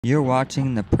You're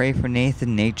watching the Pray for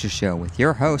Nathan Nature Show with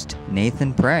your host,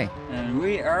 Nathan Pray. And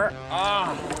we are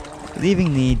off!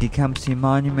 Leaving the Tecumseh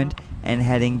Monument and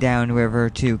heading downriver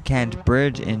to Kent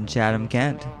Bridge in Chatham,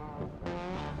 Kent.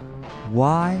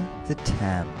 Why the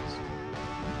Thames?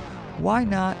 Why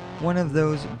not one of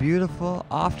those beautiful,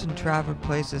 often traveled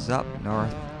places up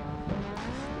north?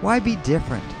 Why be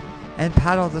different and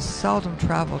paddle the seldom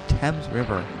traveled Thames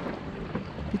River?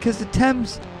 Because the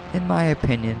Thames, in my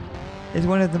opinion, is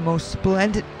one of the most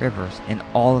splendid rivers in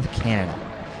all of Canada,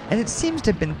 and it seems to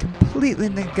have been completely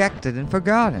neglected and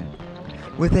forgotten.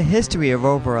 With a history of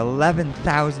over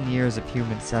 11,000 years of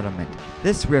human settlement,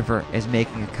 this river is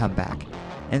making a comeback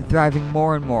and thriving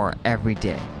more and more every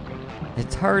day.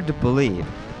 It's hard to believe,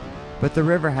 but the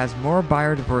river has more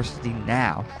biodiversity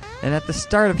now than at the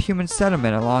start of human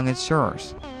settlement along its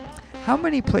shores. How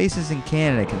many places in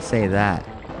Canada can say that?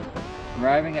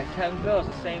 Arriving at Thamesville at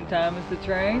the same time as the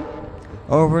train?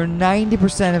 Over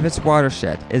 90% of its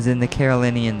watershed is in the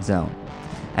Carolinian Zone,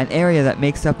 an area that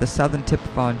makes up the southern tip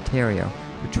of Ontario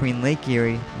between Lake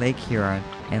Erie, Lake Huron,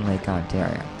 and Lake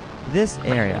Ontario. This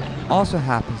area also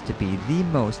happens to be the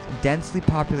most densely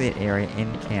populated area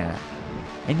in Canada,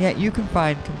 and yet you can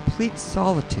find complete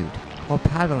solitude while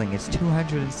paddling its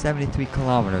 273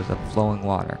 kilometers of flowing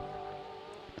water.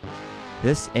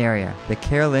 This area, the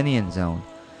Carolinian Zone,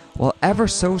 while ever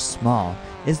so small,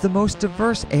 is the most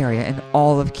diverse area in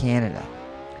all of Canada.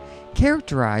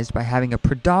 Characterized by having a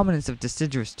predominance of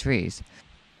deciduous trees,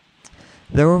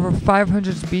 there are over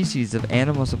 500 species of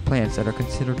animals and plants that are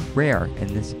considered rare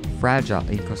in this fragile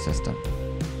ecosystem.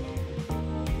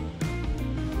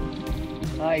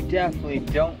 I definitely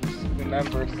don't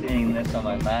remember seeing this on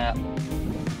my map.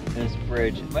 This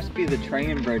bridge. It must be the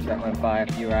train bridge that went by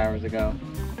a few hours ago.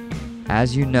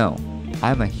 As you know,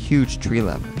 I'm a huge tree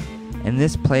lover, and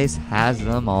this place has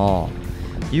them all.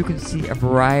 You can see a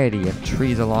variety of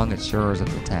trees along its shores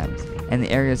of the Thames, and the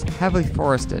area is heavily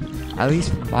forested, at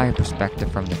least from my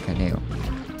perspective from the canoe.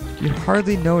 You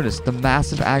hardly notice the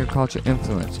massive agricultural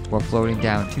influence while floating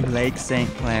down to Lake St.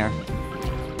 Clair.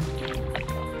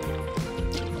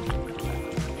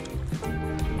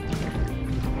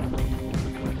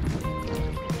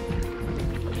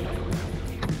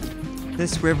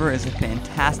 This river is a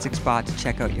fantastic spot to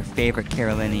check out your favorite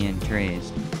Carolinian trees.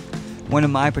 One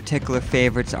of my particular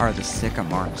favorites are the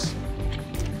sycamores.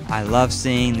 I love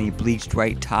seeing the bleached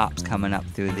white tops coming up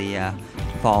through the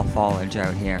fall foliage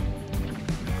out here.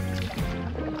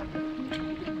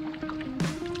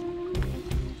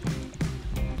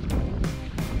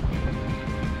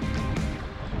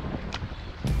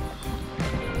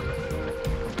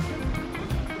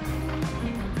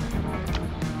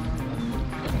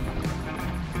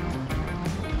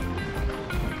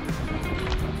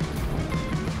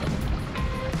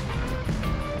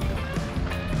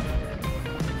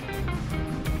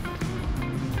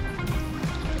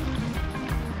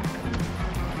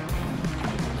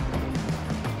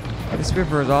 This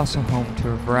river is also home to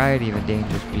a variety of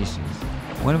endangered species.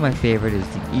 One of my favorite is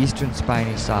the eastern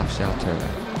spiny soft-shell turtle.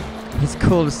 It's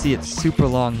cool to see its super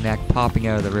long neck popping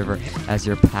out of the river as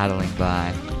you're paddling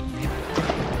by.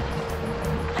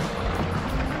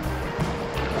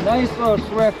 Nice little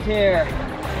swift here.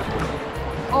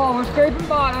 Oh, we're scraping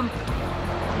bottom.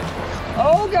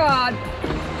 Oh God!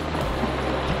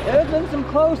 There's been some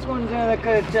close ones there that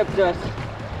could have tipped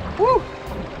us. Woo!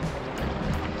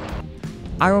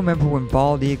 I remember when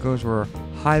bald eagles were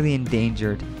highly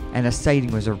endangered and a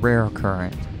sighting was a rare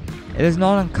occurrence. It is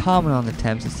not uncommon on the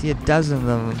Thames to see a dozen of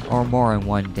them or more in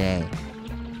one day.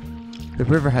 The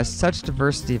river has such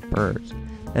diversity of birds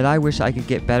that I wish I could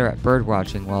get better at bird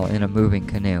watching while in a moving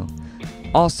canoe.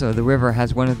 Also, the river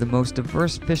has one of the most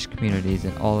diverse fish communities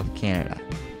in all of Canada.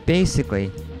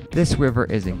 Basically, this river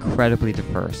is incredibly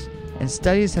diverse, and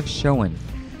studies have shown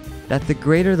that the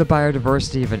greater the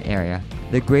biodiversity of an area,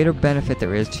 the greater benefit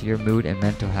there is to your mood and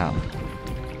mental health.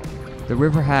 The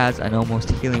river has an almost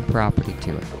healing property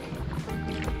to it.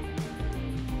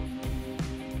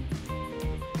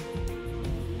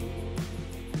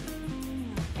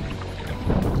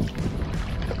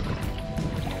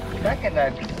 Second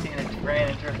I've seen it ran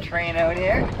into a train out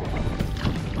here.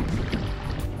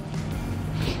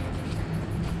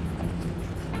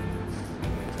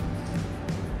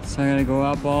 So I gotta go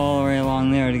up all the way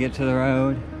along there to get to the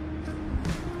road.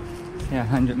 Yeah,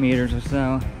 100 meters or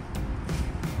so.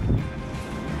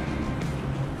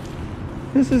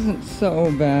 This isn't so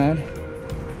bad.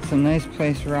 Some nice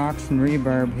placed rocks and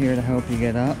rebarb here to help you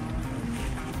get up.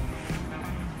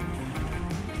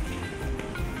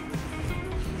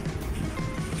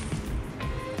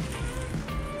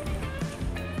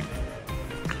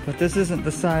 But this isn't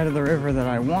the side of the river that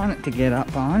I wanted to get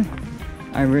up on.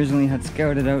 I originally had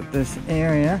scouted out this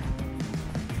area.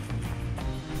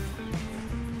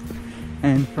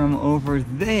 And from over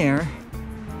there,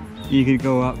 you could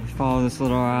go up, follow this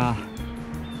little,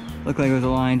 looked like it was a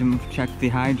line to check the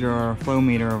hydro or flow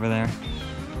meter over there.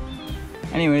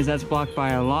 Anyways, that's blocked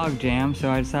by a log jam,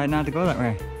 so I decided not to go that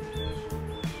way.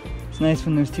 It's nice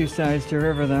when there's two sides to a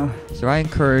river though. So I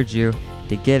encourage you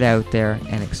to get out there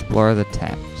and explore the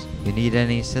Thames. If you need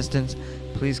any assistance,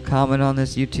 please comment on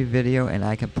this YouTube video and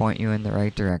I can point you in the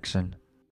right direction.